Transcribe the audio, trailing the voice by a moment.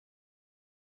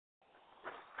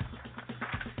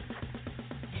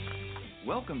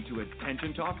Welcome to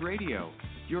Attention Talk Radio,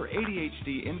 your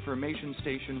ADHD information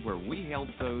station where we help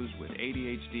those with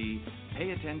ADHD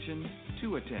pay attention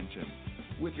to attention.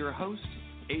 With your host,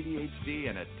 ADHD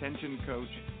and attention coach,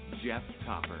 Jeff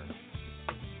Copper.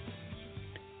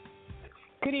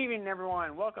 Good evening,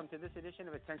 everyone. Welcome to this edition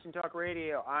of Attention Talk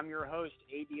Radio. I'm your host,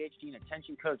 ADHD and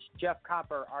attention coach, Jeff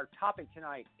Copper. Our topic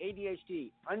tonight,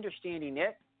 ADHD, understanding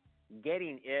it,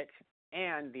 getting it,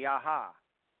 and the aha.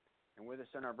 And with us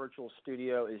in our virtual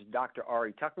studio is Dr.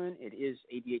 Ari Tuckman. It is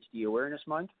ADHD Awareness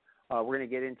Month. We're going to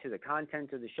get into the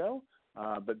content of the show,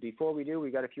 but before we do,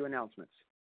 we got a few announcements.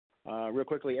 Real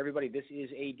quickly, everybody, this is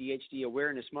ADHD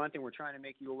Awareness Month, and we're trying to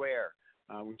make you aware.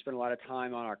 We spend a lot of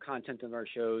time on our content of our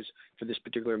shows for this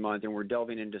particular month, and we're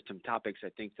delving into some topics I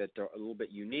think that are a little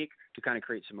bit unique to kind of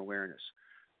create some awareness.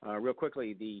 Real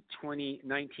quickly, the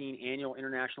 2019 Annual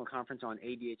International Conference on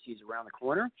ADHD is around the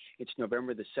corner. It's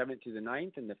November the 7th through the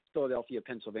 9th in Philadelphia,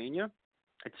 Pennsylvania.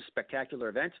 It's a spectacular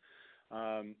event.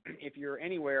 If you're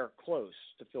anywhere close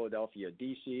to Philadelphia,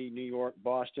 D.C., New York,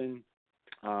 Boston,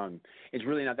 it's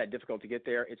really not that difficult to get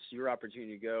there. It's your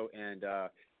opportunity to go and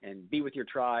be with your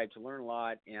tribe, to learn a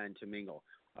lot, and to mingle.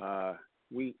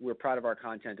 We're proud of our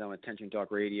content on Attention Talk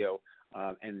Radio.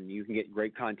 And you can get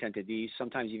great content at these,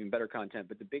 sometimes even better content.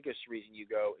 But the biggest reason you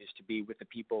go is to be with the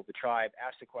people, the tribe,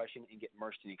 ask the question, and get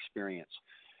immersed in experience.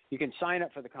 You can sign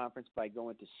up for the conference by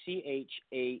going to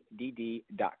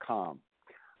chadd.com.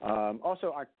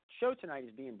 Also, our show tonight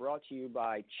is being brought to you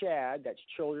by CHAD, that's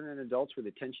Children and Adults with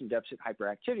Attention Deficit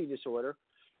Hyperactivity Disorder.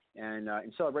 And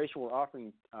in celebration, we're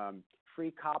offering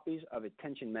free copies of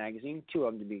Attention Magazine, 2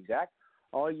 of them to be exact.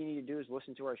 All you need to do is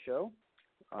listen to our show.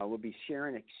 We'll be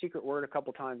sharing a secret word a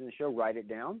couple times in the show. Write it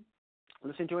down.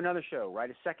 Listen to another show. Write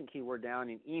a second keyword down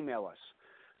and email us.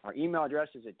 Our email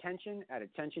address is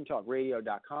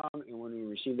attention@attentiontalkradio.com, and when we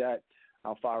receive that,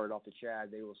 I'll fire it off to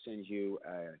Chad. They will send you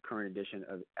a current edition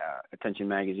of Attention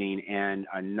Magazine and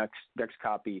a next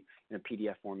copy in a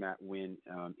PDF format when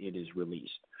it is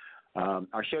released.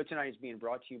 Our show tonight is being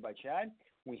brought to you by Chad.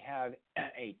 We have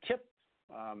a tip,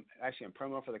 actually a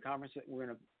promo for the conference that we're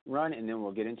going to run, and then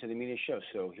we'll get into the media show.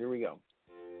 So here we go.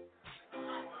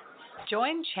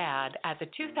 Join Chad at the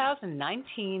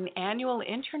 2019 Annual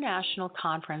International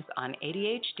Conference on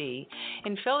ADHD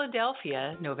in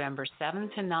Philadelphia, November 7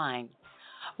 to 9.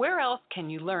 Where else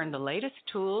can you learn the latest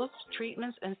tools,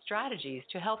 treatments, and strategies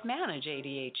to help manage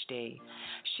ADHD?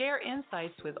 Share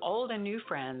insights with old and new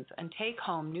friends and take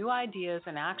home new ideas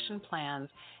and action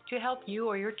plans to help you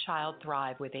or your child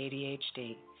thrive with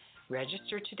ADHD.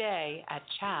 Register today at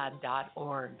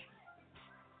chad.org.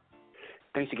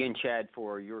 Thanks again, Chad,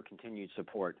 for your continued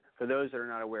support. For those that are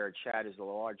not aware, Chad is the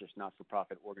largest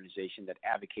not-for-profit organization that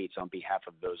advocates on behalf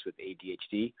of those with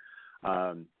ADHD.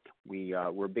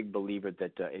 We're a big believer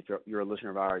that if you're a listener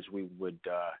of ours, we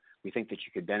think that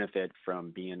you could benefit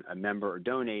from being a member or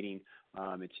donating.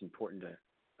 It's important to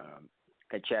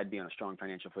that Chad be on a strong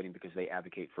financial footing because they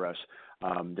advocate for us.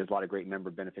 There's a lot of great member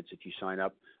benefits if you sign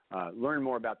up. Learn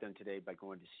more about them today by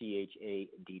going to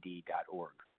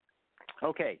chadd.org.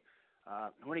 Okay, I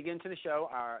want to get into the show.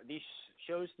 These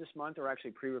shows this month are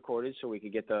actually pre-recorded so we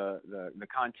could get the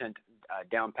content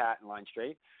down pat and line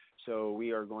straight. So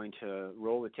we are going to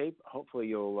roll the tape. Hopefully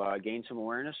you'll gain some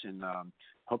awareness, and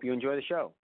hope you enjoy the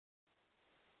show.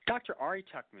 Dr. Ari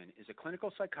Tuckman is a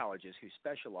clinical psychologist who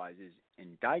specializes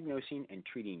in diagnosing and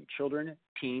treating children,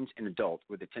 teens, and adults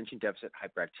with attention deficit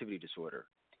hyperactivity disorder.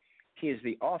 He is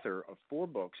the author of 4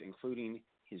 books, including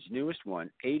his newest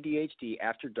one, ADHD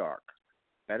After Dark,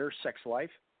 Better Sex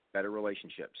Life, Better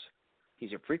Relationships.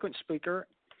 He's a frequent speaker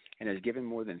and has given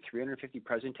more than 350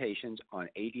 presentations on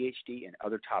ADHD and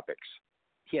other topics.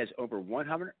 He has over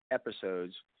 100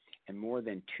 episodes and more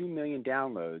than 2 million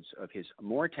downloads of his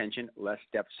More Attention, Less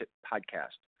Deficit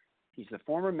podcast. He's the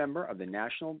former member of the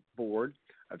National Board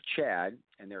of CHAD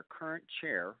and their current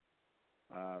chair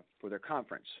for their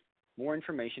conference. More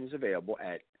information is available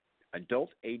at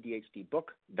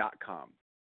adultadhdbook.com.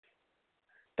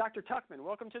 Dr. Tuckman,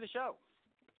 welcome to the show.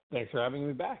 Thanks for having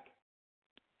me back.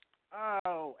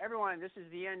 Oh, everyone, this is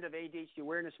the end of ADHD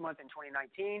Awareness Month in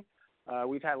 2019.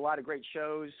 We've had a lot of great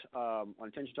shows on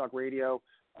Attention Talk Radio.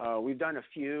 We've done a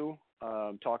few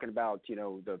talking about,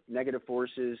 the negative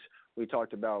forces. We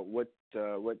talked about what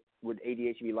would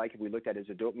ADHD be like if we looked at it as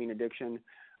a dopamine addiction.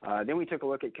 Then we took a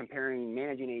look at comparing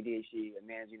managing ADHD and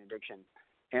managing addiction.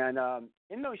 And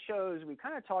in those shows, we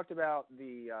kind of talked about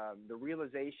the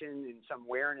realization and some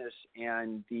awareness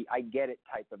and the I get it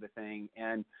type of a thing.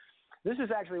 And this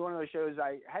is actually one of those shows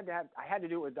I had to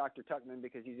do it with Dr. Tuckman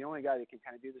because he's the only guy that can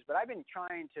kind of do this. But I've been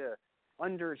trying to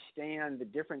understand the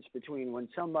difference between when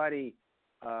somebody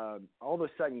all of a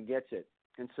sudden gets it.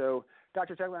 And so,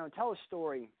 Dr. Tucker, I'm going to tell a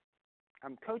story.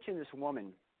 I'm coaching this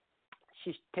woman.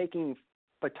 She's taking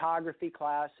photography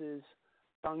classes,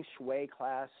 feng shui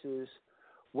classes,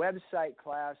 website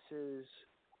classes,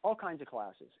 all kinds of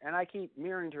classes. And I keep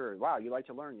mirroring to her, wow, you like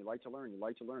to learn, you like to learn, you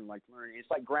like to learn, you like to learn. It's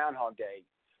like Groundhog Day.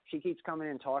 She keeps coming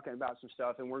in talking about some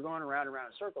stuff, and we're going around and around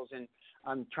in circles, and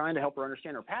I'm trying to help her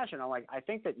understand her passion. I'm like, I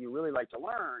think that you really like to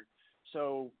learn,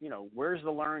 so, where's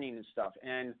the learning and stuff?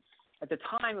 And at the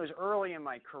time, it was early in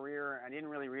my career. I didn't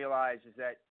really realize is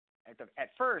that at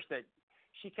first that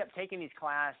she kept taking these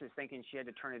classes thinking she had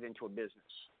to turn it into a business.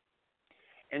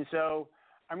 And so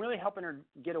I'm really helping her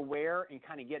get aware and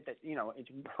kind of get that,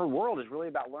 her world is really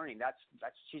about learning. That's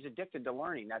she's addicted to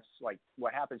learning. That's like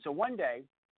what happened. So one day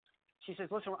she says,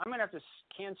 listen, I'm going to have to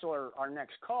cancel our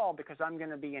next call because I'm going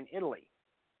to be in Italy.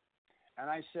 And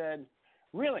I said,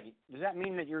 really? Does that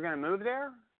mean that you're going to move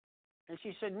there? And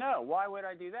she said, no. Why would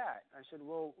I do that? I said,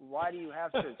 well, why do you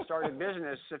have to start a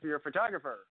business if you're a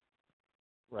photographer?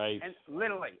 Right. And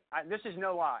literally, this is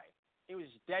no lie. It was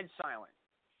dead silent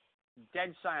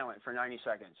for 90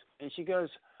 seconds. And she goes,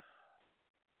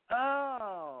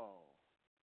 oh.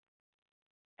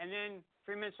 And then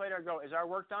 3 minutes later, I go, is our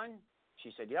work done?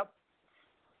 She said, yep.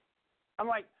 I'm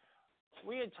like,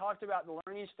 we had talked about the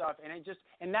learning stuff, and it just,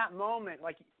 in that moment,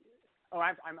 like,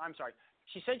 I'm sorry.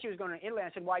 She said she was going to Italy.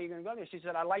 I said, why are you going to go there? She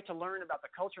said, I like to learn about the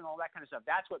culture and all that kind of stuff.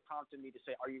 That's what prompted me to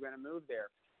say, are you going to move there?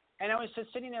 And I was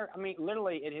just sitting there. I mean,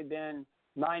 literally, it had been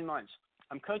 9 months.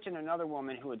 I'm coaching another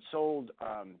woman who had sold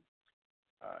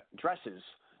dresses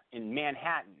in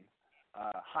Manhattan,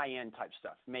 high-end type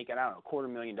stuff, making, I don't know,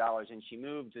 $250,000. And she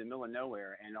moved to the middle of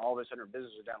nowhere, and all of a sudden her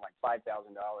business was down like $5,000.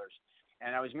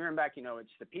 And I was mirroring back, it's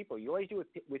the people. You always do it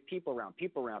with people around.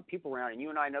 And you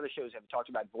and I in other shows have talked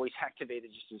about voice activated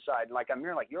just inside. And like I'm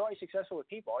mirroring, like you're always successful with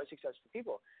people,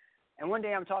 And one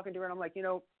day I'm talking to her, and I'm like,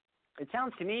 it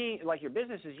sounds to me like your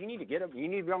business is you need to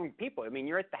go with people. I mean,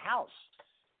 you're at the house.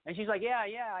 And she's like, yeah,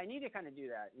 I need to kind of do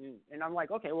that. And I'm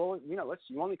like, okay, well, you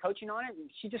want me coaching on it?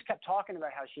 And she just kept talking about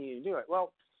how she needed to do it.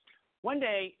 Well, one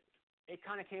day it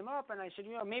kind of came up, and I said,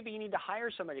 maybe you need to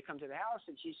hire somebody to come to the house.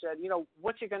 And she said,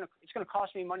 it's going to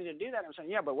cost me money to do that. And I'm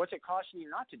saying, yeah, but what's it costing you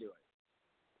not to do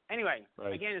it? Anyway,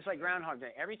 right. Again, it's like Groundhog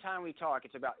Day. Every time we talk,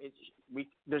 it's about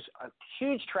there's a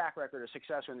huge track record of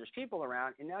success when there's people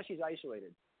around, and now she's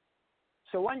isolated.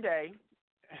 So one day,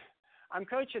 I'm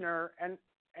coaching her, and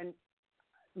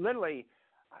literally,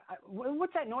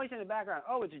 what's that noise in the background?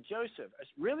 Oh, it's Joseph.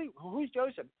 Really? Who's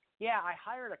Joseph? Yeah, I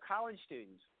hired a college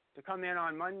student to come in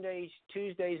on Mondays,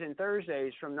 Tuesdays, and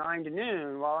Thursdays from 9 to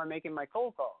noon while I'm making my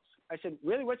cold calls. I said,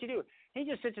 really, what's he do? He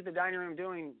just sits at the dining room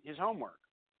doing his homework.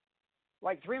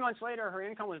 Like 3 months later, her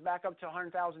income was back up to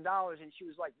 $100,000, and she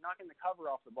was like knocking the cover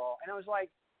off the ball. And I was like,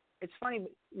 it's funny.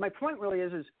 But my point really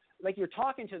is like you're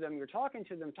talking to them, and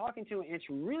it's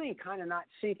really kind of not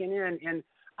sinking in. And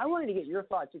I wanted to get your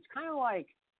thoughts. It's kind of like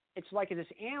it's like this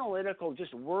analytical,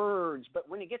 just words, but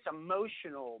when it gets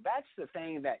emotional, that's the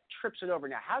thing that trips it over.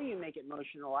 Now, how you make it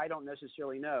emotional, I don't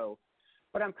necessarily know,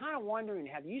 but I'm kind of wondering,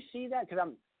 have you seen that? Because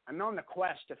I'm on the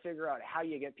quest to figure out how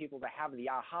you get people to have the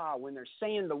aha when they're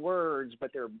saying the words,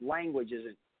 but their language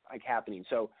isn't like happening.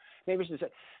 So maybe just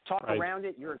talk right. around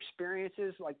it, your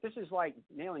experiences. Like this is like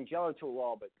nailing Jello to a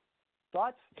wall, but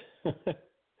thoughts?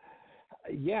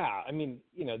 Yeah, I mean,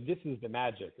 this is the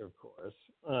magic, of course,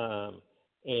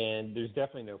 and there's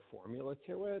definitely no formula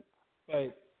to it.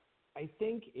 But I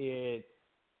think it's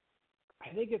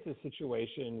a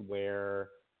situation where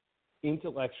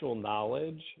intellectual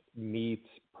knowledge meets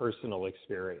personal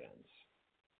experience.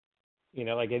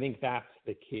 I think that's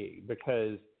the key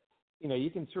because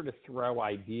you can sort of throw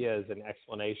ideas and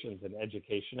explanations and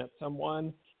education at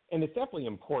someone, and it's definitely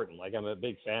important. Like I'm a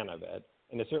big fan of it.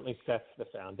 And it certainly sets the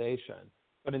foundation.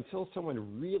 But until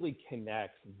someone really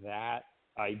connects that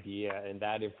idea and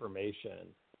that information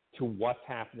to what's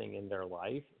happening in their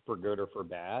life, for good or for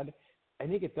bad, I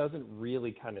think it doesn't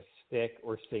really kind of stick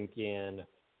or sink in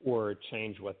or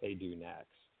change what they do next.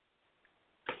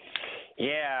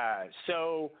 Yeah.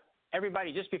 So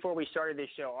everybody, just before we started this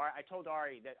show, I told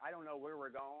Ari that I don't know where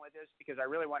we're going with this because I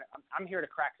really I'm here to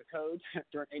crack the code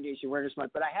during ADHD Awareness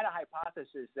Month, but I had a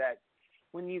hypothesis that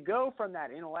when you go from that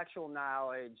intellectual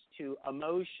knowledge to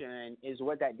emotion is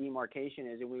what that demarcation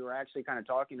is. And we were actually kind of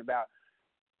talking about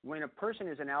when a person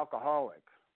is an alcoholic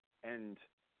and,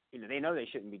 they know they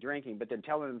shouldn't be drinking, but they're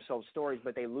telling themselves stories,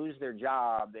 but they lose their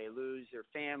job, they lose their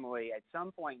family. At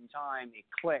some point in time, it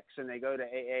clicks and they go to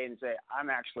AA and say, I'm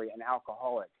actually an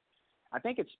alcoholic. I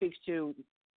think it speaks to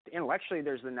intellectually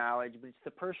there's the knowledge, but it's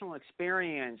the personal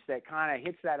experience that kind of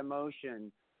hits that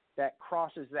emotion that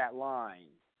crosses that line.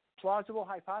 plausible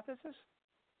hypothesis?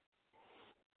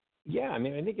 Yeah, I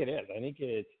mean, I think it is. I think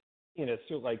it's,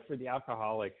 so like for the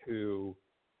alcoholic who,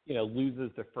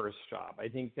 loses the first job, I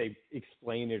think they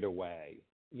explain it away.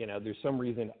 There's some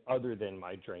reason other than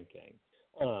my drinking.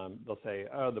 They'll say,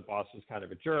 oh, the boss was kind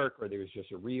of a jerk, or there was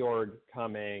just a reorg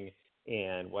coming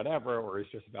and whatever, or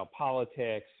it's just about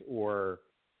politics or,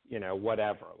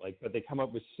 whatever. But they come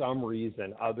up with some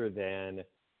reason other than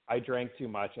I drank too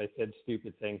much, I said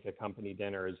stupid things at company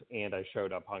dinners, and I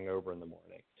showed up hungover in the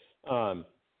morning.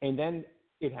 And then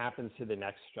it happens to the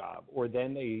next job, or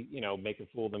then they, make a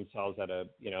fool of themselves at a,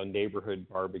 neighborhood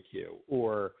barbecue,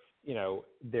 or,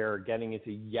 they're getting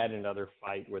into yet another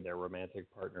fight with their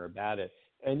romantic partner about it.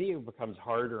 And it becomes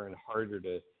harder and harder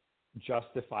to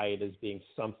justify it as being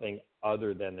something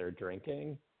other than their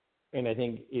drinking. And I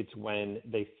think it's when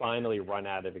they finally run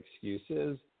out of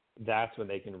excuses, that's when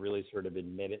they can really sort of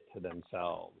admit it to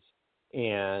themselves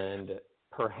and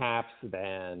perhaps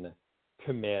then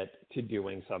commit to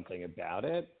doing something about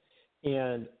it.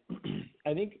 And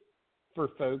I think for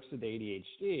folks with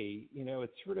ADHD,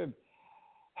 it's sort of,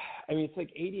 it's like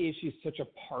ADHD is such a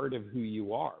part of who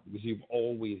you are because you've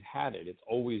always had it. It's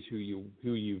always who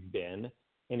you've been,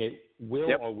 and it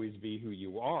will always be who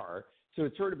you are. So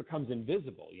it sort of becomes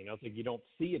invisible, it's like you don't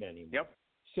see it anymore. Yep.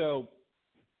 So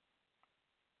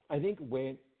I think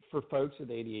for folks with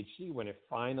ADHD, when it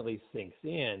finally sinks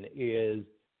in is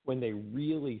when they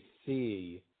really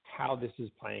see how this is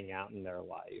playing out in their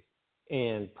life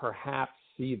and perhaps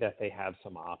see that they have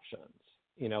some options.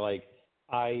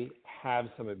 I have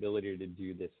some ability to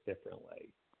do this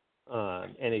differently.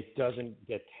 And it doesn't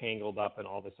get tangled up in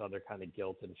all this other kind of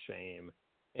guilt and shame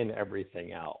and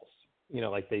everything else.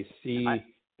 They see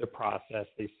the process,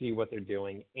 they see what they're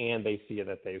doing, and they see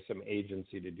that they have some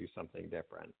agency to do something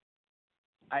different.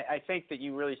 I think that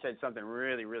you really said something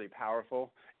really, really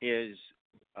powerful is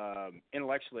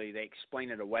intellectually they explain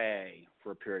it away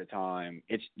for a period of time.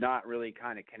 It's not really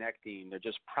kind of connecting. They're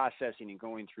just processing and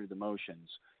going through the motions.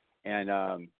 And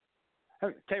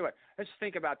tell you what, let's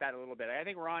think about that a little bit. I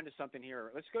think we're on to something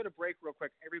here. Let's go to break real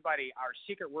quick. Everybody, our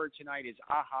secret word tonight is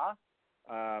AHA.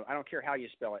 I don't care how you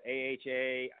spell it,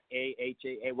 AHA,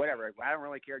 AHA, whatever. I don't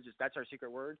really care. Just that's our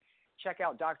secret word. Check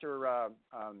out Dr.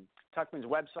 Tuckman's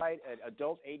website at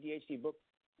Adult ADHD Book.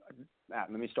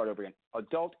 Let me start over again.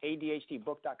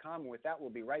 AdultADHDbook.com. And with that, we'll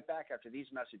be right back after these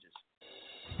messages.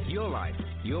 Your life,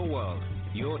 your world,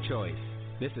 your choice.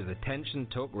 This is Attention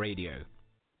Talk Radio.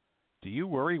 Do you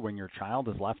worry when your child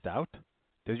is left out?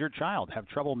 Does your child have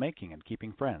trouble making and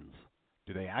keeping friends?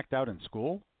 Do they act out in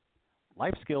school?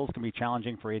 Life skills can be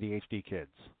challenging for ADHD kids.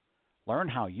 Learn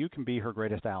how you can be her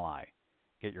greatest ally.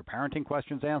 Get your parenting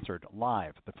questions answered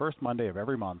live the first Monday of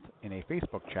every month in a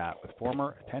Facebook chat with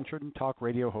former Attention Talk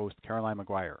Radio host Caroline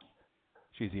McGuire.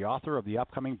 She's the author of the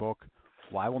upcoming book,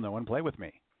 Why Will No One Play With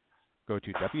Me? Go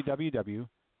to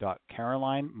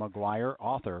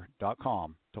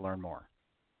www.carolinemcguireauthor.com to learn more.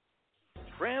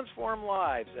 Transform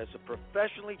lives as a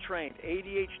professionally trained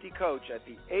ADHD coach at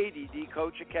the ADD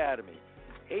Coach Academy.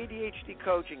 ADHD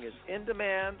coaching is in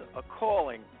demand, a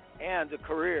calling, and a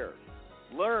career.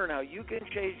 Learn how you can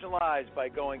change lives by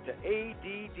going to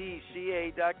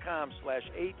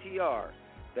addca.com/ATR.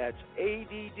 That's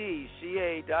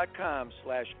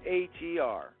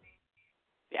addca.com/ATR.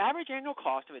 The average annual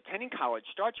cost of attending college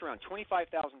starts around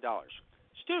 $25,000.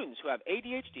 Students who have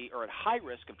ADHD are at high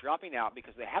risk of dropping out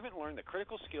because they haven't learned the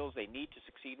critical skills they need to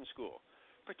succeed in school.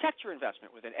 Protect your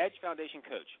investment with an EDGE Foundation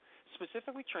coach,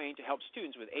 specifically trained to help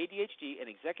students with ADHD and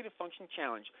executive function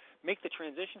challenge make the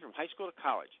transition from high school to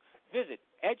college. Visit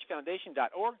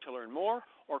edgefoundation.org to learn more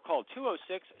or call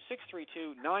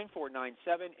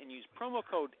 206-632-9497 and use promo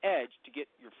code EDGE to get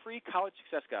your free college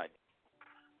success guide.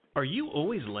 Are you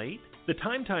always late? The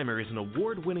Time Timer is an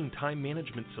award-winning time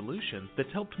management solution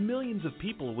that's helped millions of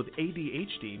people with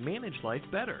ADHD manage life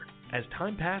better. As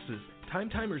time passes, Time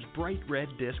Timer's bright red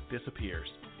disc disappears.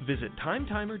 Visit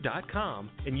timetimer.com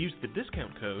and use the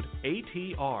discount code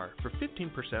ATR for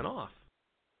 15% off.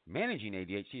 Managing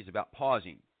ADHD is about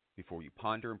pausing before you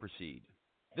ponder and proceed.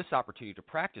 This opportunity to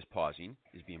practice pausing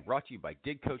is being brought to you by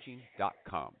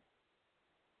digcoaching.com.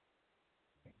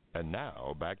 And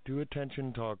now, back to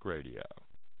Attention Talk Radio.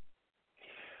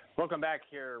 Welcome back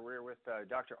here. We're with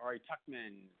Dr. Ari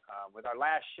Tuckman with our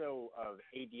last show of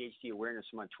ADHD Awareness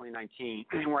Month 2019.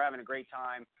 We're having a great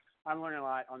time. I'm learning a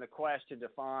lot on the quest to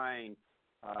define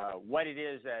what it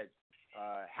is that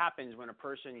happens when a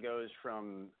person goes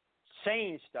from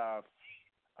saying stuff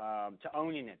to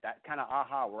owning it, that kind of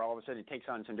aha, where all of a sudden it takes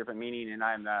on some different meaning. And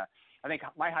I think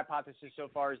my hypothesis so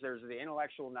far is there's the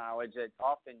intellectual knowledge that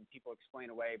often people explain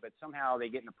away, but somehow they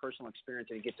get in a personal experience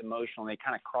and it gets emotional, and they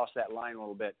kind of cross that line a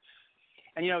little bit.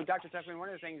 And, Dr. Tuckman, one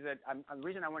of the things that the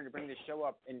reason I wanted to bring this show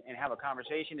up and have a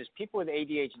conversation is people with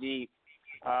ADHD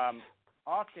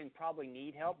often probably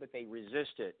need help, but they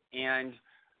resist it. And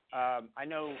I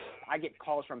know I get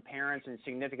calls from parents and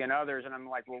significant others, and I'm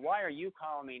like, well, why are you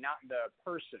calling me, not the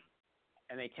person?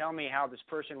 And they tell me how this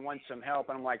person wants some help,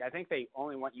 and I'm like, I think they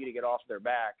only want you to get off their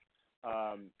back,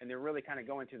 and they're really kind of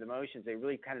going through the motions. They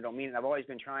really kind of don't mean it. I've always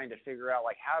been trying to figure out,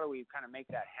 like, how do we kind of make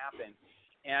that happen?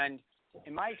 And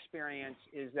in my experience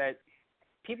is that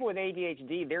people with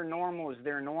ADHD, their normal is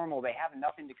their normal. They have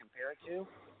nothing to compare it to.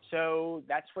 So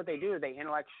that's what they do. They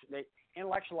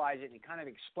intellectualize it and kind of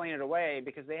explain it away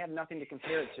because they have nothing to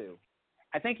compare it to.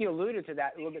 I think you alluded to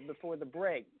that a little bit before the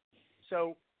break.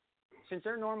 So since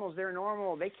their normal is their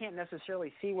normal, they can't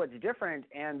necessarily see what's different,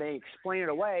 and they explain it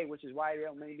away, which is why they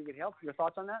don't maybe get help. Your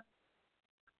thoughts on that?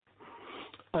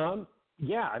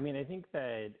 Yeah, I mean, I think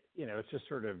that, it's just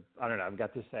sort of, I don't know, I've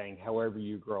got this saying, however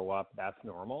you grow up, that's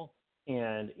normal.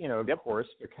 And, of course,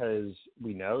 because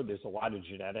we know there's a lot of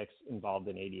genetics involved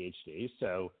in ADHD.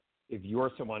 So if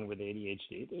you're someone with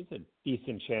ADHD, there's a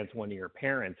decent chance one of your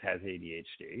parents has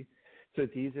ADHD. So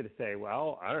it's easy to say,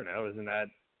 well, I don't know, isn't that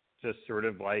just sort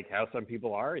of like how some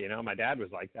people are? My dad was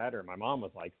like that, or my mom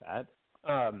was like that.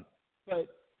 But,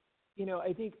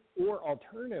 I think, or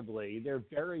alternatively, they're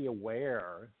very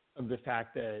aware of the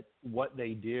fact that what they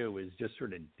do is just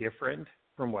sort of different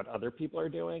from what other people are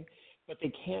doing, but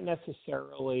they can't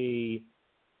necessarily,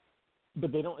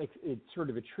 but they don't sort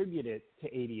of attribute it to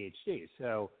ADHD.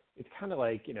 So it's kind of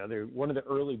like, one of the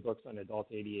early books on adult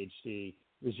ADHD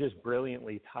was just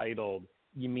brilliantly titled,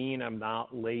 "You Mean I'm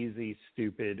Not Lazy,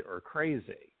 Stupid, or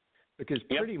Crazy?" Because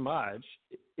pretty much,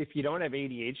 if you don't have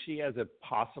ADHD as a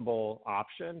possible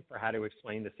option for how to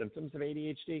explain the symptoms of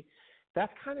ADHD,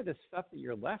 that's kind of the stuff that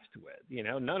you're left with,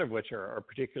 none of which are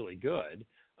particularly good.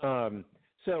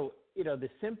 So, the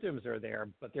symptoms are there,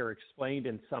 but they're explained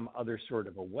in some other sort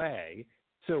of a way.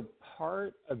 So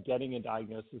part of getting a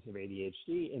diagnosis of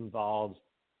ADHD involves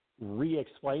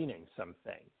re-explaining some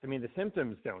things. I mean, the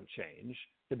symptoms don't change,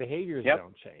 the behaviors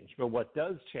don't change, but what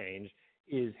does change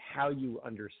is how you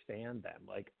understand them.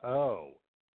 Like, oh,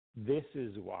 this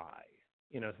is why.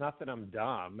 It's not that I'm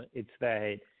dumb, it's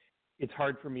that it's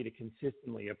hard for me to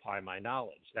consistently apply my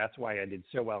knowledge. That's why I did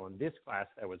so well in this class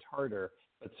that was harder,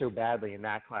 but so badly in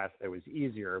that class that was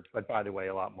easier, but by the way,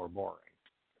 a lot more boring.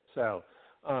 So,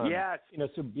 yes.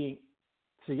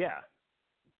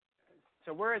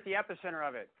 So we're at the epicenter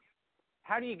of it.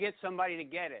 How do you get somebody to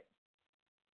get it?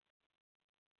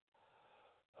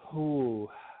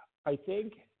 I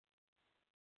think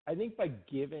by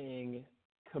giving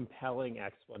compelling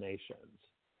explanations.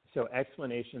 So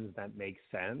explanations that make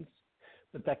sense,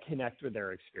 but that connect with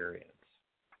their experience.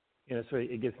 So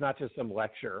it's not just some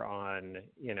lecture on,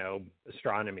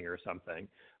 astronomy or something,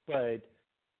 but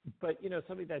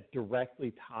something that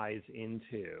directly ties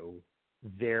into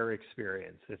their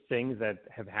experience, the things that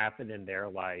have happened in their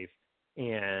life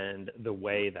and the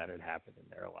way that it happened in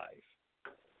their life.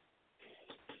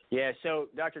 Yeah. So,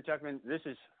 Dr. Tuckman,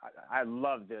 I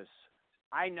love this.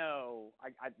 I know,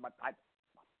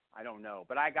 I don't know,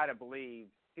 but I got to believe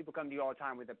people come to you all the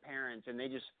time with the parents, and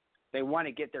they want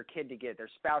to get their kid to get it, their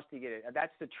spouse to get it.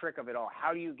 That's the trick of it all.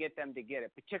 How do you get them to get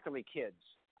it, particularly kids?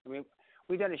 I mean,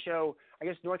 we've done a show, I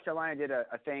guess North Carolina did a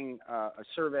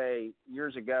survey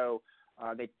years ago.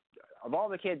 Of all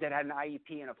the kids that had an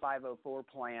IEP and a 504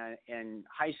 plan in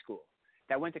high school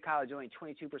that went to college, only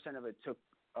 22% of it took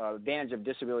advantage of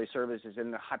disability services.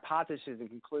 And the hypothesis and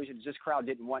conclusion is this crowd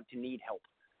didn't want to need help.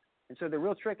 And so the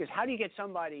real trick is, how do you get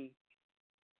somebody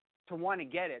to want to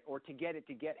get it, or to get it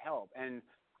to get help? And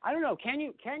I don't know, can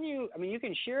you, I mean, you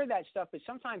can share that stuff, but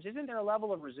sometimes isn't there a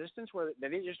level of resistance where they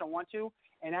just don't want to,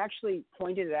 and actually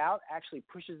pointed it out actually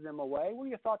pushes them away? What are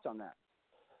your thoughts on that?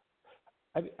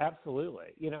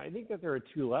 Absolutely. I think that there are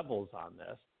two levels on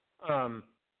this.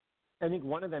 I think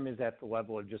one of them is at the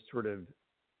level of just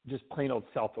plain old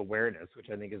self-awareness, which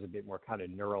I think is a bit more kind of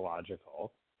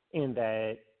neurological, in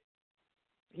that,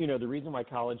 the reason why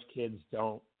college kids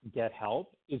don't get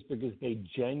help is because they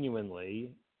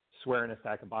genuinely, swear in a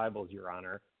stack of Bibles, Your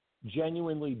Honor,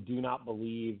 genuinely do not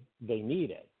believe they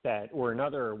need it. Or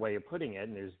another way of putting it,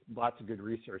 and there's lots of good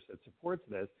research that supports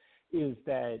this, is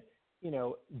that,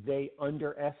 they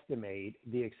underestimate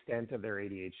the extent of their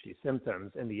ADHD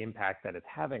symptoms and the impact that it's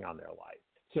having on their life.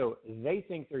 So they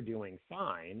think they're doing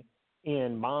fine,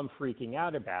 and mom freaking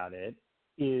out about it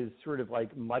is sort of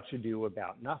like much ado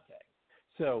about nothing.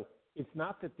 So it's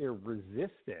not that they're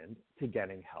resistant to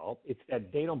getting help. It's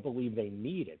that they don't believe they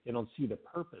need it. They don't see the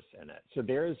purpose in it. So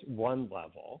there's one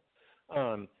level.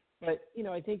 But,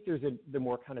 I think there's the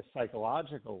more kind of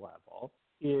psychological level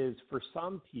is for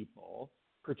some people,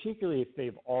 particularly if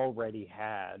they've already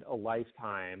had a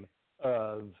lifetime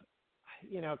of,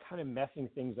 kind of messing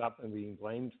things up and being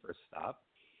blamed for stuff,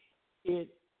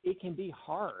 it can be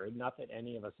hard, not that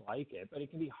any of us like it, but it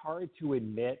can be hard to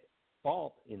admit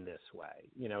fault in this way,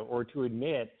 or to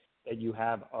admit that you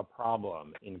have a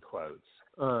problem, in quotes.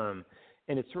 And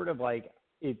it's sort of like,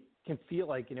 it can feel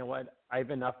like, I have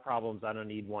enough problems, I don't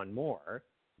need one more,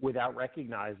 without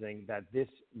recognizing that this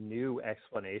new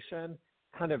explanation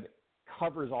kind of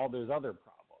covers all those other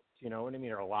problems, you know what I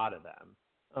mean, or a lot of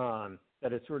them.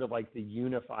 That it's sort of like the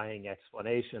unifying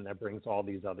explanation that brings all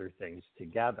these other things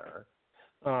together.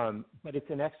 But it's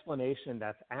an explanation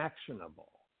that's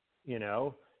actionable,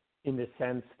 in the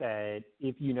sense that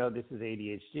if this is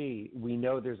ADHD, we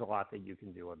know there's a lot that you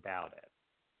can do about it.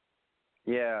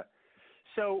 Yeah.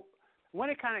 So I want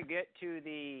to kind of get to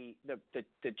the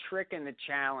trick and the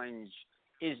challenge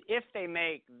is if they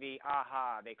make the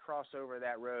they cross over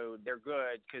that road, they're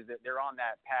good because they're on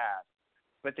that path.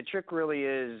 But the trick really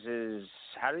is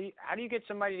how do you get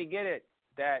somebody to get it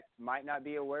that might not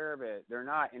be aware of it? They're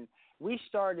not. And we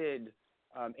started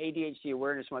ADHD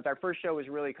Awareness Month. Our first show was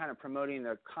really kind of promoting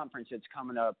the conference that's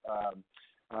coming up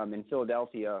in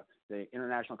Philadelphia, the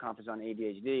International Conference on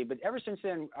ADHD. But ever since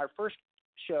then, our first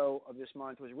show of this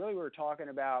month was really we were talking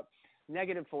about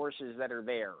negative forces that are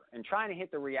there and trying to hit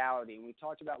the reality. And we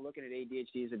talked about looking at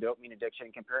ADHD as a dopamine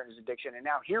addiction, comparing it as addiction. And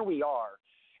now here we are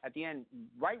at the end,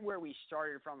 right where we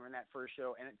started from in that first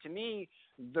show. And to me,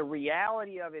 the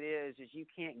reality of it is you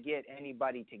can't get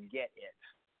anybody to get it.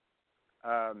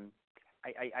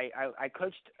 I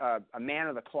coached a man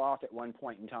of the cloth at one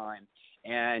point in time,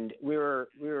 and we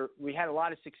had a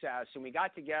lot of success, and we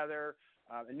got together.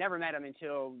 I never met him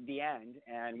until the end,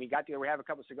 and we got together. We have a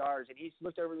couple of cigars, and he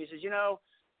looked over at me and says,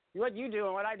 what you do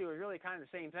and what I do is really kind of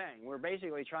the same thing. We're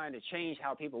basically trying to change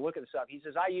how people look at stuff. He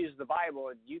says, I use the Bible,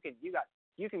 and you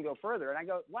can go further. And I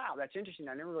go, wow, that's interesting.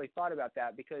 I never really thought about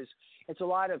that because it's a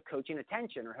lot of coaching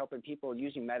attention or helping people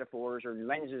using metaphors or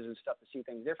lenses and stuff to see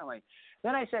things differently.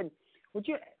 Then I said,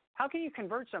 how can you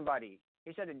convert somebody?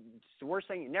 He said, it's the worst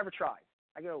thing, you never tried.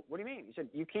 I go, what do you mean? He said,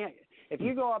 you can't. If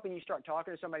you go up and you start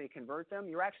talking to somebody to convert them,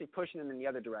 you're actually pushing them in the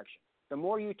other direction. The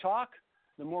more you talk,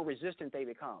 the more resistant they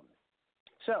become.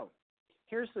 So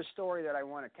here's the story that I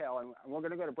want to tell, and we're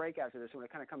going to go to break after this. I'm going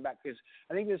to kind of come back because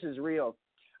I think this is real.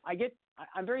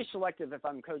 I'm very selective if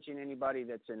I'm coaching anybody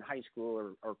that's in high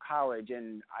school or college,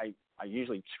 and I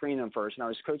usually screen them first. And I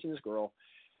was coaching this girl,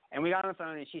 and we got on the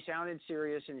phone, and she sounded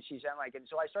serious, and she sounded like it. And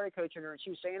so I started coaching her, and she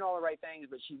was saying all the right things,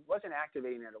 but she wasn't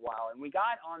activating it a while. And we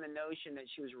got on the notion that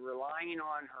she was relying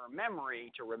on her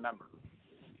memory to remember.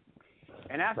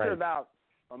 And after about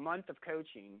a month of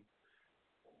coaching,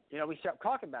 we started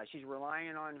talking about it. She's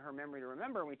relying on her memory to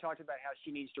remember, and we talked about how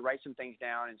she needs to write some things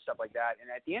down and stuff like that. And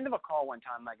at the end of a call one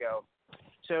time, I go,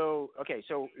 so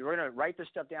we're going to write this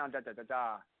stuff down,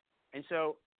 da-da-da-da. And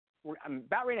so I'm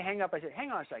about ready to hang up. I said,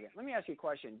 hang on a second. Let me ask you a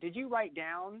question. Did you write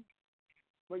down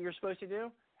what you're supposed to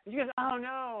do? And she goes, oh,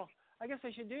 no, I guess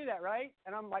I should do that, right?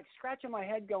 And I'm like scratching my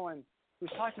head going, we've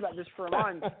talked about this for a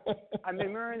month. I've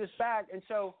been mirroring this back. And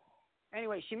so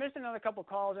anyway, she missed another couple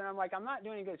calls, and I'm like, I'm not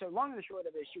doing any good. So long and the short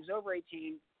of it, she was over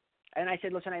 18. And I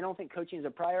said, listen, I don't think coaching is a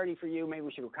priority for you. Maybe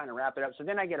we should kind of wrap it up. So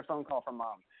then I get a phone call from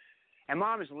Mom. And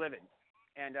Mom is livid.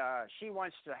 And she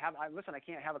wants to have – listen, I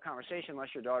can't have a conversation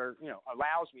unless your daughter,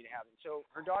 allows me to have it. So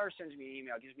her daughter sends me an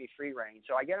email, gives me free reign.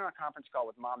 So I get on a conference call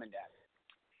with Mom and Dad.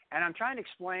 And I'm trying to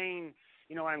explain,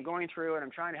 what I'm going through, and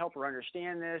I'm trying to help her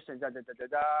understand this and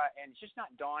da-da-da-da-da. And it's just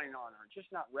not dawning on her,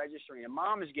 just not registering. And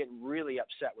Mom is getting really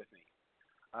upset with me.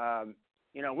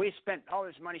 We spent all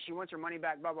this money. She wants her money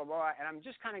back, blah, blah, blah. And I'm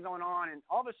just kind of going on. And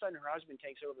all of a sudden her husband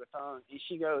takes over the phone, and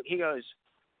he goes,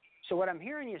 so what I'm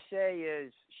hearing you say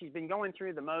is she's been going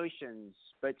through the motions,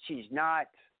 but she's not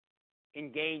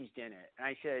engaged in it. And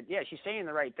I said, yeah, she's saying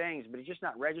the right things, but it's just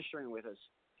not registering with us.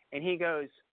 And he goes,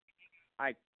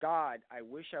 God, I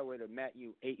wish I would have met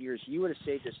you 8 years. You would have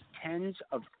saved us tens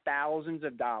of thousands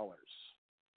of dollars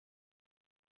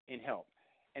in help.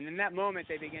 And in that moment,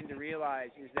 they began to realize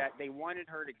is that they wanted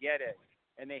her to get it,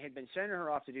 and they had been sending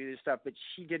her off to do this stuff, but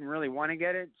she didn't really want to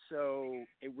get it, so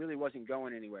it really wasn't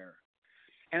going anywhere.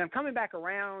 And I'm coming back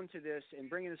around to this and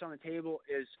bringing this on the table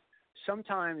is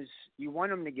sometimes you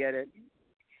want them to get it.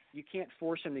 You can't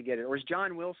force them to get it. Or as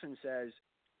John Wilson says,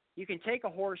 you can take a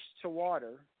horse to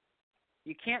water.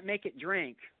 You can't make it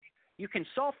drink. You can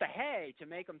salt the hay to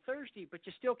make them thirsty, but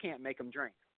you still can't make them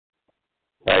drink.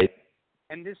 Right.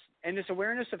 And this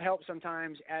awareness of help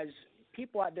sometimes, as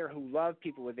people out there who love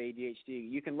people with ADHD,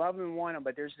 you can love them and want them,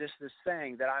 but there's this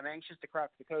thing that I'm anxious to crack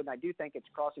the code, and I do think it's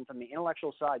crossing from the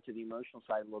intellectual side to the emotional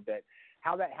side a little bit.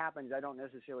 How that happens, I don't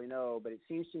necessarily know, but it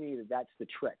seems to me that that's the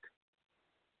trick.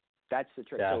 That's the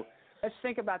trick. Yeah. So let's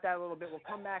think about that a little bit. We'll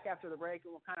come back after the break,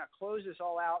 and we'll kind of close this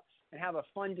all out and have a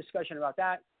fun discussion about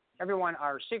that. Everyone,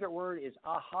 our secret word is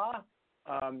AHA.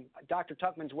 Dr.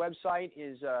 Tuckman's website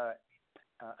is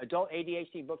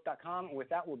adultadhdbook.com. With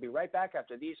that, we'll be right back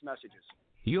after these messages.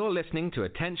 You're listening to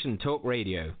Attention Talk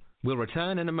Radio. We'll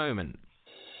return in a moment.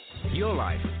 Your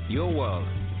life, your world,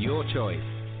 your choice.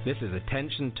 This is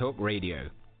Attention Talk Radio.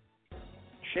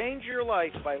 Change your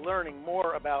life by learning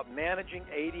more about managing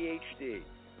ADHD.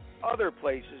 Other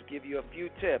places give you a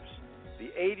few tips.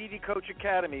 The ADD Coach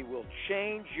Academy will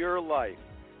change your life.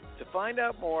 To find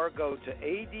out more, go to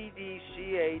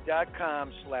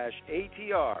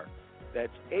addca.com/ATR.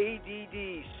 That's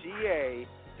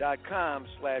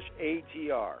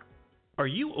addca.com/ATR. Are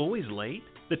you always late?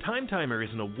 The Time Timer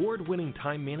is an award-winning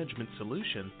time management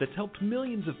solution that's helped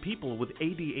millions of people with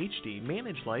ADHD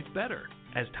manage life better.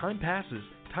 As time passes,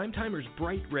 Time Timer's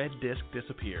bright red disc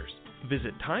disappears.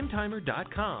 Visit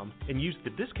timetimer.com and use the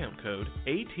discount code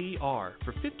ATR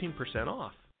for 15%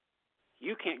 off.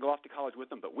 You can't go off to college with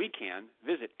them, but we can.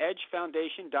 Visit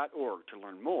edgefoundation.org to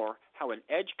learn more how an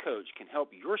EDGE coach can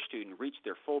help your student reach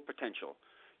their full potential.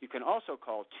 You can also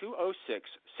call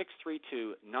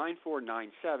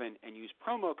 206-632-9497 and use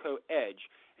promo code EDGE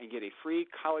and get a free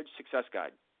college success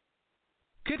guide.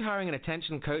 Could hiring an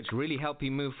attention coach really help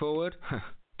you move forward?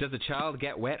 Does a child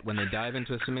get wet when they dive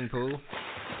into a swimming pool?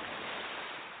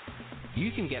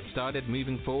 You can get started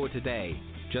moving forward today.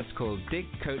 Just call Dig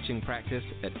Coaching Practice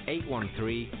at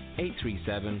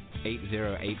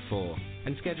 813-837-8084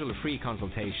 and schedule a free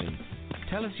consultation.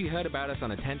 Tell us you heard about us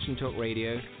on Attention Talk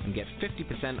Radio and get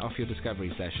 50% off your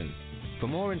discovery session. For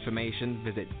more information,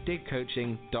 visit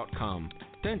digcoaching.com.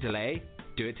 Don't delay,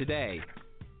 do it today.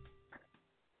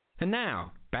 And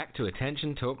now, back to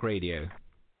Attention Talk Radio.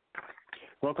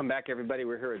 Welcome back, everybody.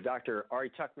 We're here with Dr.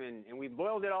 Ari Tuckman, and we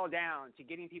boiled it all down to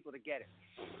getting people to get it.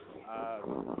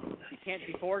 You can't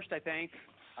be forced, I think.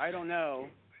 I don't know.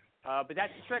 But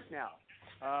that's the trick now.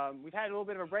 We've had a little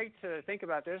bit of a break to think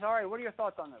about this. All right, what are your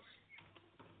thoughts on this?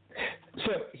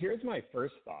 So here's my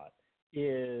first thought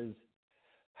is,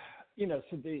 so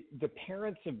the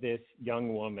parents of this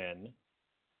young woman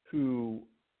who,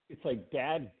 it's like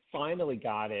dad finally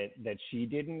got it that she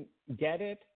didn't get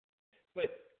it, but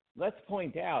let's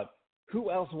point out who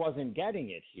else wasn't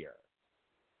getting it here,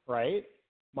 right?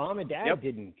 Mom and dad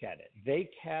didn't get it. They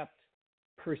kept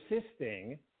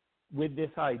persisting with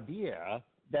this idea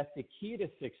that the key to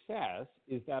success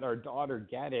is that our daughter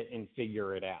get it and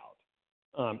figure it out,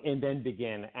 and then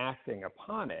begin acting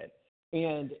upon it.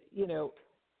 And,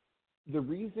 the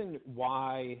reason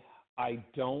why I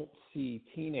don't see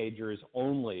teenagers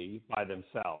only by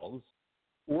themselves,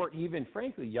 or even,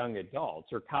 frankly, young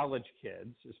adults or college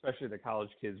kids, especially the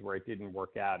college kids where it didn't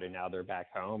work out and now they're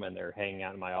back home and they're hanging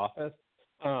out in my office,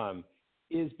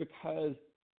 is because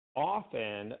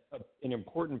often an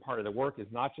important part of the work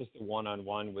is not just the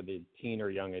one-on-one with a teen or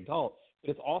young adult,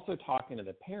 but it's also talking to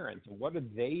the parents. And what are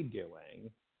they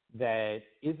doing that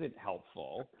isn't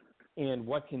helpful, and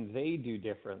what can they do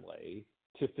differently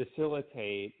to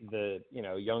facilitate the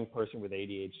young person with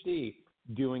ADHD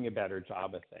doing a better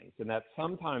job of things? And that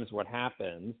sometimes what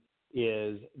happens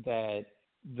is that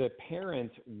the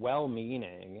parents'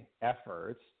 well-meaning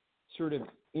efforts sort of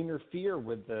interfere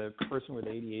with the person with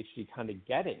ADHD kind of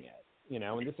getting it,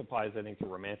 and this applies, I think, to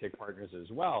romantic partners as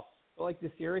well. But like the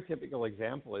stereotypical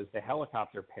example is the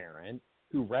helicopter parent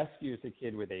who rescues a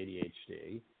kid with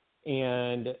ADHD,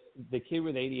 and the kid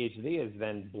with ADHD is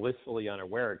then blissfully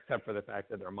unaware, except for the fact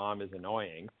that their mom is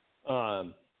annoying.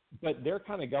 But they're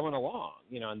kind of going along,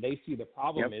 and they see the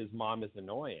problem is mom is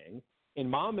annoying, and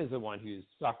mom is the one who's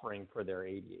suffering for their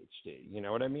ADHD. You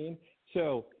know what I mean?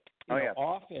 So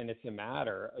often it's a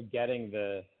matter of getting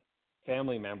the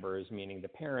family members, meaning the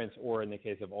parents, or in the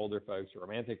case of older folks,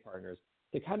 romantic partners,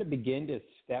 to kind of begin to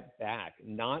step back,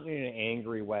 not in an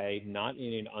angry way, not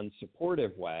in an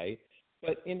unsupportive way,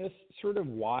 but in a sort of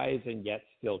wise and yet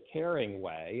still caring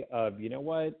way of,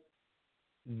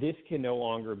 this can no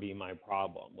longer be my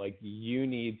problem. Like,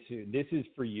 this is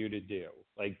for you to do.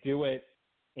 Like, do it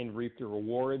and reap the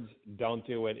rewards. Don't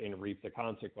do it and reap the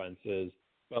consequences.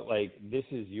 But, this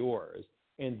is yours.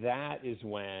 And that is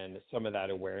when some of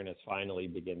that awareness finally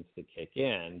begins to kick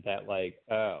in, that,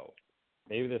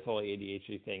 maybe this whole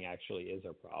ADHD thing actually is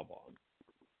a problem.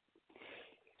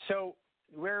 So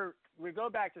we go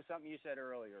back to something you said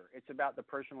earlier. It's about the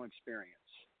personal experience.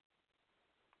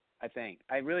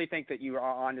 I really think that you are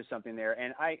onto something there.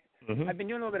 And I've been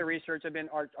doing a little bit of research. I've been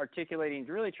articulating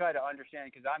to really try to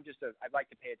understand, because I'd like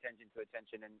to pay attention to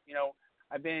attention.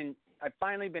 And, I've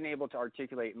finally been able to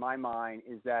articulate my mind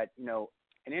is that,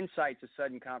 an insight's a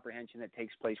sudden comprehension that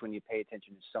takes place when you pay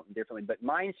attention to something differently. But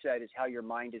mindset is how your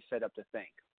mind is set up to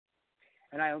think.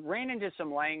 And I ran into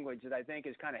some language that I think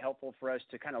is kind of helpful for us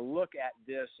to kind of look at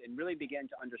this and really begin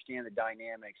to understand the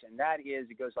dynamics. And that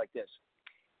is, it goes like this.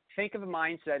 Think of a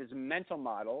mindset as a mental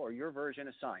model or your version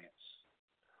of science.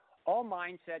 All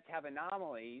mindsets have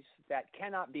anomalies that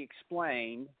cannot be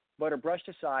explained but are brushed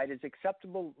aside as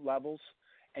acceptable levels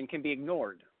and can be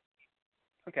ignored.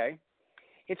 Okay?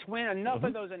 It's when enough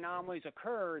of those anomalies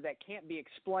occur that can't be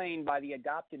explained by the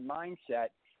adopted mindset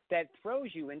that throws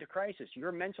you into crisis,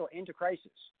 your mental into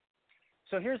crisis.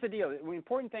 So here's the deal. The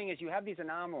important thing is you have these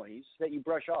anomalies that you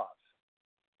brush off.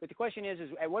 But the question is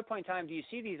at what point in time do you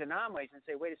see these anomalies and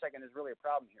say, wait a second, there's really a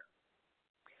problem here?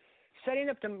 Setting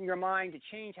up your mind to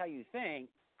change how you think,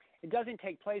 it doesn't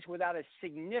take place without a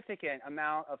significant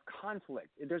amount of conflict.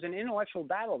 There's an intellectual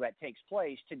battle that takes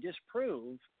place to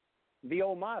disprove the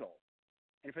old model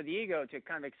and for the ego to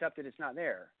kind of accept that it's not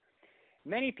there.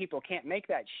 Many people can't make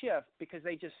that shift because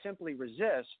they just simply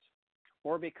resist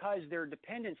or because their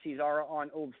dependencies are on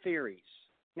old theories.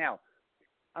 Now,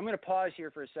 I'm going to pause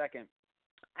here for a second.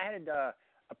 I had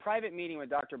a private meeting with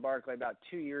Dr. Barkley about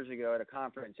 2 years ago at a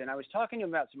conference, and I was talking to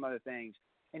him about some other things,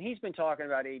 and he's been talking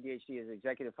about ADHD as an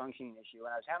executive functioning issue,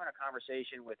 and I was having a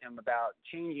conversation with him about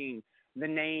changing the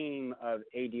name of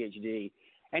ADHD,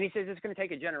 and he says, it's going to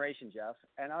take a generation, Jeff,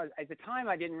 and at the time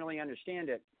I didn't really understand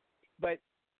it, but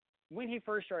when he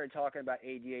first started talking about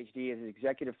ADHD as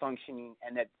executive functioning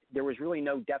and that there was really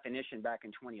no definition back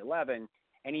in 2011,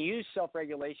 and he used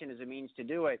self-regulation as a means to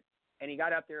do it, and he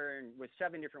got up there and with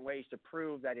 7 different ways to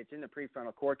prove that it's in the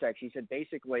prefrontal cortex. He said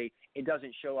basically it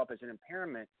doesn't show up as an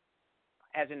impairment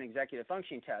as an executive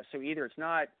functioning test. So either it's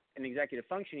not an executive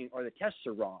functioning or the tests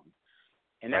are wrong.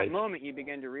 In that moment, you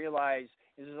begin to realize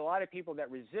there's a lot of people that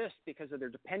resist because of their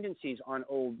dependencies on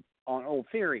old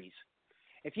theories.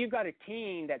 If you've got a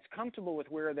team that's comfortable with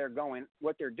where they're going,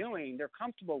 what they're doing, they're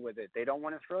comfortable with it. They don't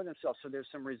want to throw themselves, so there's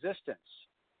some resistance.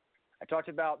 I talked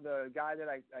about the guy that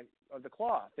of the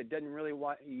cloth that doesn't really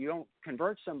want, you don't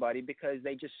convert somebody because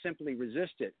they just simply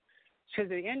resist it.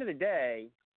 Because at the end of the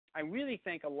day, I really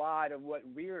think a lot of what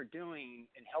we are doing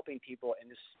in helping people in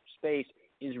this space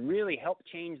is really help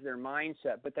change their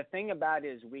mindset. But the thing about it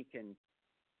is we can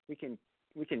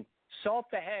salt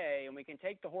the hay and we can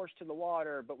take the horse to the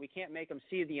water, but we can't make them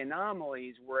see the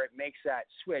anomalies where it makes that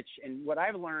switch. And what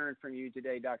I've learned from you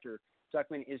today, Dr.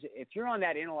 Zuckman, is if you're on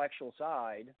that intellectual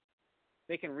side,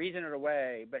 they can reason it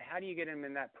away, but how do you get them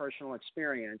in that personal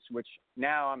experience, which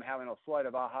now I'm having a flood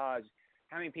of ahas.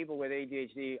 How many people with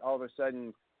ADHD all of a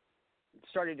sudden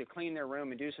started to clean their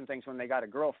room and do some things when they got a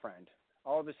girlfriend?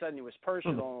 All of a sudden it was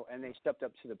personal and they stepped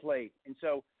up to the plate. And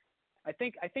so I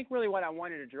think really what I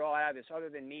wanted to draw out of this, other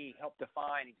than me help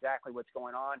define exactly what's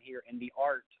going on here and the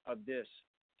art of this,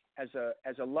 as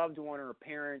a loved one or a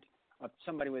parent of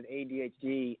somebody with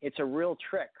ADHD, it's a real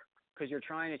trick because you're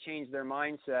trying to change their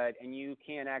mindset and you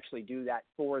can't actually do that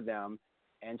for them.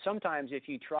 And sometimes if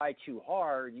you try too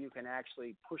hard, you can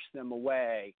actually push them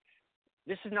away.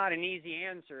 This is not an easy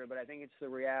answer, but I think it's the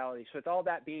reality. So with all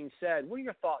that being said, what are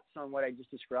your thoughts on what I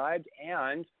just described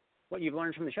and what you've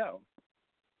learned from the show?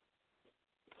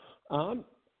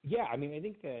 Yeah, I mean, I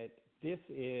think that this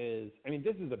is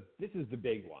the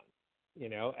big one,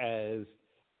 as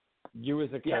you as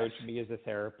a coach, me as a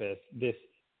therapist, this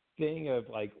thing of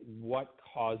like what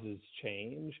causes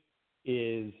change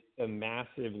is a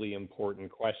massively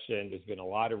important question. There's been a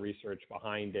lot of research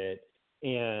behind it.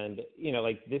 And,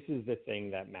 this is the thing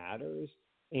that matters.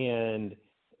 And,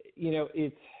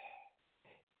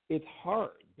 it's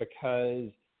hard because,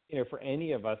 for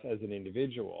any of us as an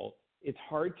individual, it's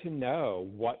hard to know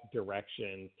what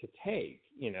direction to take,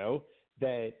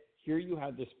 that here you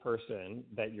have this person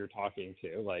that you're talking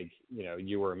to, like,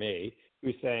 you or me,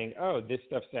 who's saying, oh, this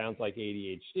stuff sounds like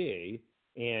ADHD,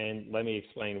 and let me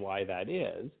explain why that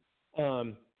is.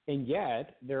 And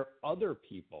yet there are other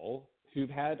people who've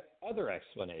had other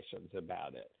explanations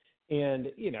about it.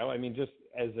 And, just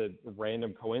as a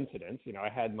random coincidence, I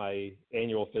had my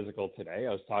annual physical today.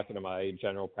 I was talking to my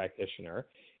general practitioner,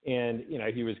 and,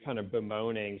 he was kind of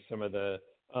bemoaning some of the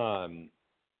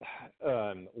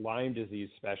Lyme disease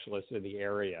specialists in the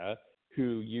area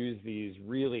who use these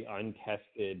really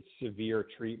untested, severe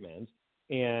treatments.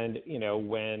 And,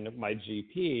 when my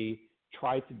GP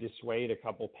tried to dissuade a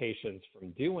couple patients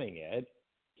from doing it,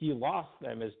 he lost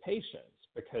them as patients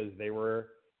because they were,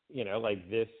 like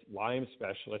this Lyme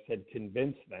specialist had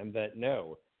convinced them that,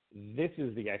 no, this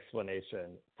is the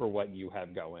explanation for what you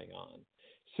have going on.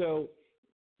 So,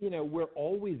 we're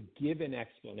always given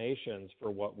explanations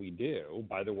for what we do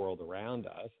by the world around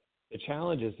us. The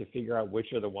challenge is to figure out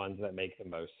which are the ones that make the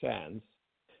most sense.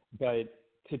 But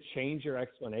to change your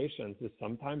explanations is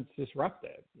sometimes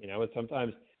disruptive. It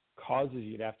sometimes causes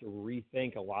you to have to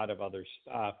rethink a lot of other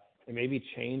stuff and maybe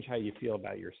change how you feel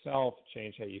about yourself,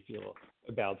 change how you feel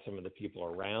about some of the people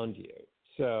around you.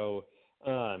 So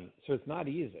it's not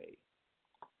easy.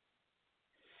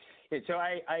 So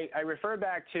I refer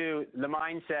back to the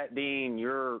mindset being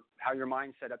how your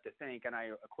mind's set up to think, and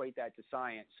I equate that to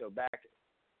science. So back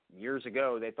years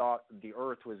ago, they thought the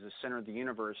Earth was the center of the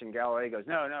universe, and Galileo goes,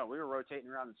 no, we were rotating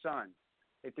around the sun.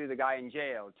 They threw the guy in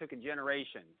jail. It took a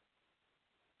generation.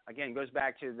 Again, goes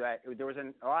back to that. There was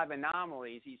a lot of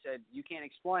anomalies. He said, you can't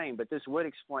explain, but this would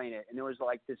explain it. And there was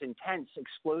like this intense,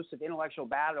 explosive intellectual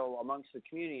battle amongst the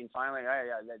community. And finally,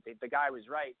 the guy was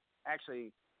right.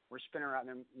 Actually, we're spinning around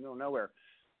in the middle of nowhere.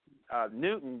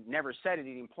 Newton never said it.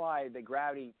 He implied that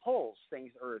gravity pulls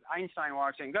things to Earth. Einstein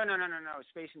walks in, no,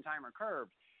 space and time are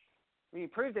curved. When he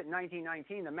proved it in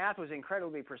 1919, the math was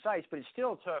incredibly precise, but it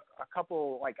still took a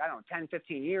couple, 10,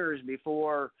 15 years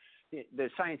before the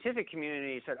scientific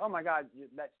community said, oh, my God,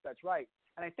 that's right.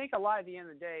 And I think a lot at the end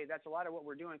of the day, that's a lot of what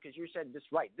we're doing because you said this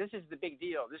right. This is the big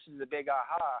deal. This is the big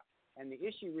aha. And the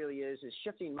issue really is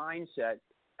shifting mindset.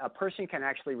 A person can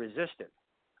actually resist it.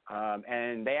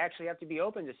 And they actually have to be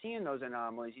open to seeing those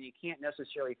anomalies, and you can't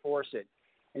necessarily force it.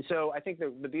 And so I think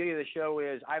the beauty of the show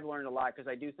is I've learned a lot because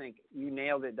I do think you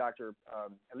nailed it, Doctor,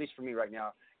 at least for me right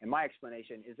now, and my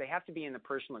explanation is they have to be in the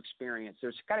personal experience.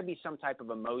 There's got to be some type of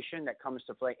emotion that comes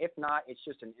to play. If not, it's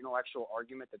just an intellectual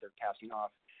argument that they're passing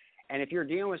off. And if you're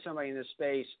dealing with somebody in this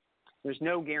space, there's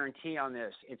no guarantee on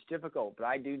this. It's difficult, but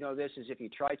I do know this is if you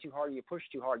try too hard or you push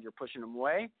too hard, you're pushing them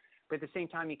away. But at the same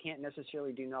time, you can't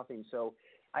necessarily do nothing. So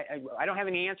I don't have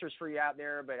any answers for you out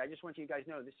there, but I just want you guys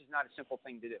to know this is not a simple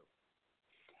thing to do.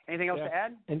 Anything else to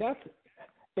add? And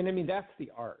that's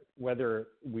the art, whether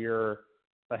we're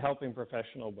a helping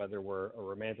professional, whether we're a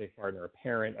romantic partner, a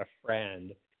parent, a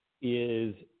friend,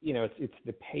 is, it's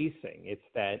the pacing. It's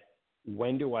that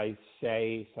when do I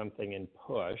say something and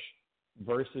push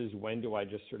versus when do I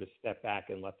just sort of step back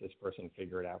and let this person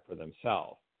figure it out for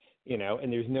themselves,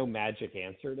 and there's no magic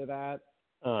answer to that.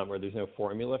 Or there's no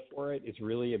formula for it. It's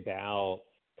really about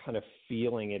kind of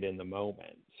feeling it in the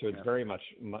moment. So it's very much,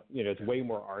 it's way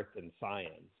more art than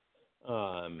science.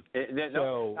 I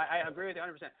agree with you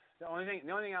 100%. The only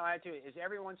thing I'll add to it is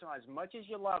every once in a while, as much as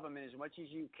you love them and as much as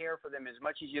you care for them, as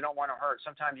much as you don't want to hurt,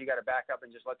 sometimes you got to back up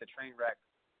and just let the train wreck.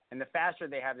 And the faster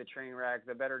they have the train wreck,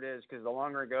 the better it is because the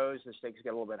longer it goes, the stakes get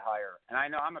a little bit higher. And I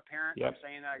know I'm a parent. Yep. I'm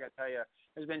saying that. I got to tell you,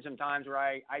 there's been some times where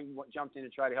I jumped in to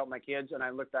try to help my kids, and I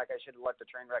looked back, I should have let the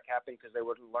train wreck happen because they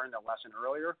would have learned the lesson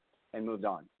earlier and moved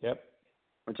on. Yep.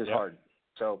 Which is hard.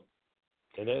 So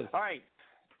it is. All right.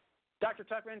 Dr.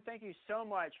 Tuckman, thank you so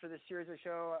much for this series of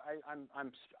show.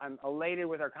 I'm elated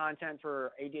with our content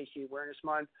for ADHD Awareness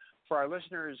Month. For our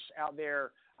listeners out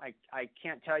there, I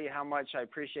can't tell you how much I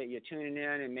appreciate you tuning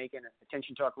in and making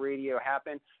Attention Talk Radio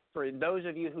happen. For those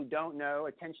of you who don't know,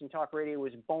 Attention Talk Radio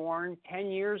was born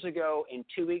 10 years ago in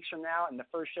 2 weeks from now, and the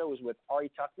first show was with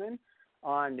Ari Tuckman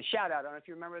on the Shout Out. I don't know if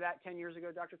you remember that 10 years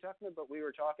ago, Dr. Tuckman, but we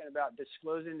were talking about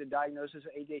disclosing the diagnosis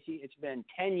of ADHD. It's been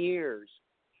 10 years.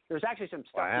 There's actually some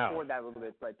stuff before that a little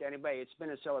bit, but anyway, it's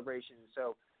been a celebration.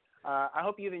 So I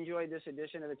hope you've enjoyed this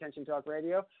edition of Attention Talk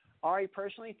Radio. Ari,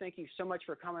 personally, thank you so much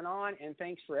for coming on, and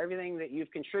thanks for everything that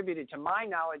you've contributed to my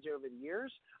knowledge over the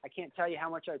years. I can't tell you how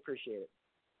much I appreciate it.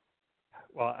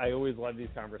 Well, I always love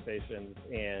these conversations,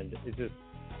 and it's just,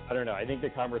 I don't know, I think the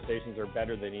conversations are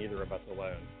better than either of us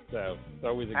alone. So it's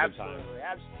always a good time.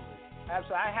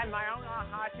 Absolutely. I had my own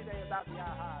aha today about the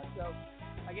aha. So,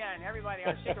 again, everybody,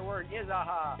 our secret word is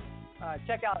aha.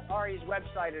 Check out Ari's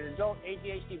website at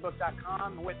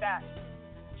adultadhdbook.com. And with that,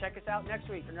 check us out next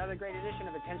week for another great edition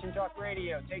of Attention Talk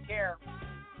Radio. Take care.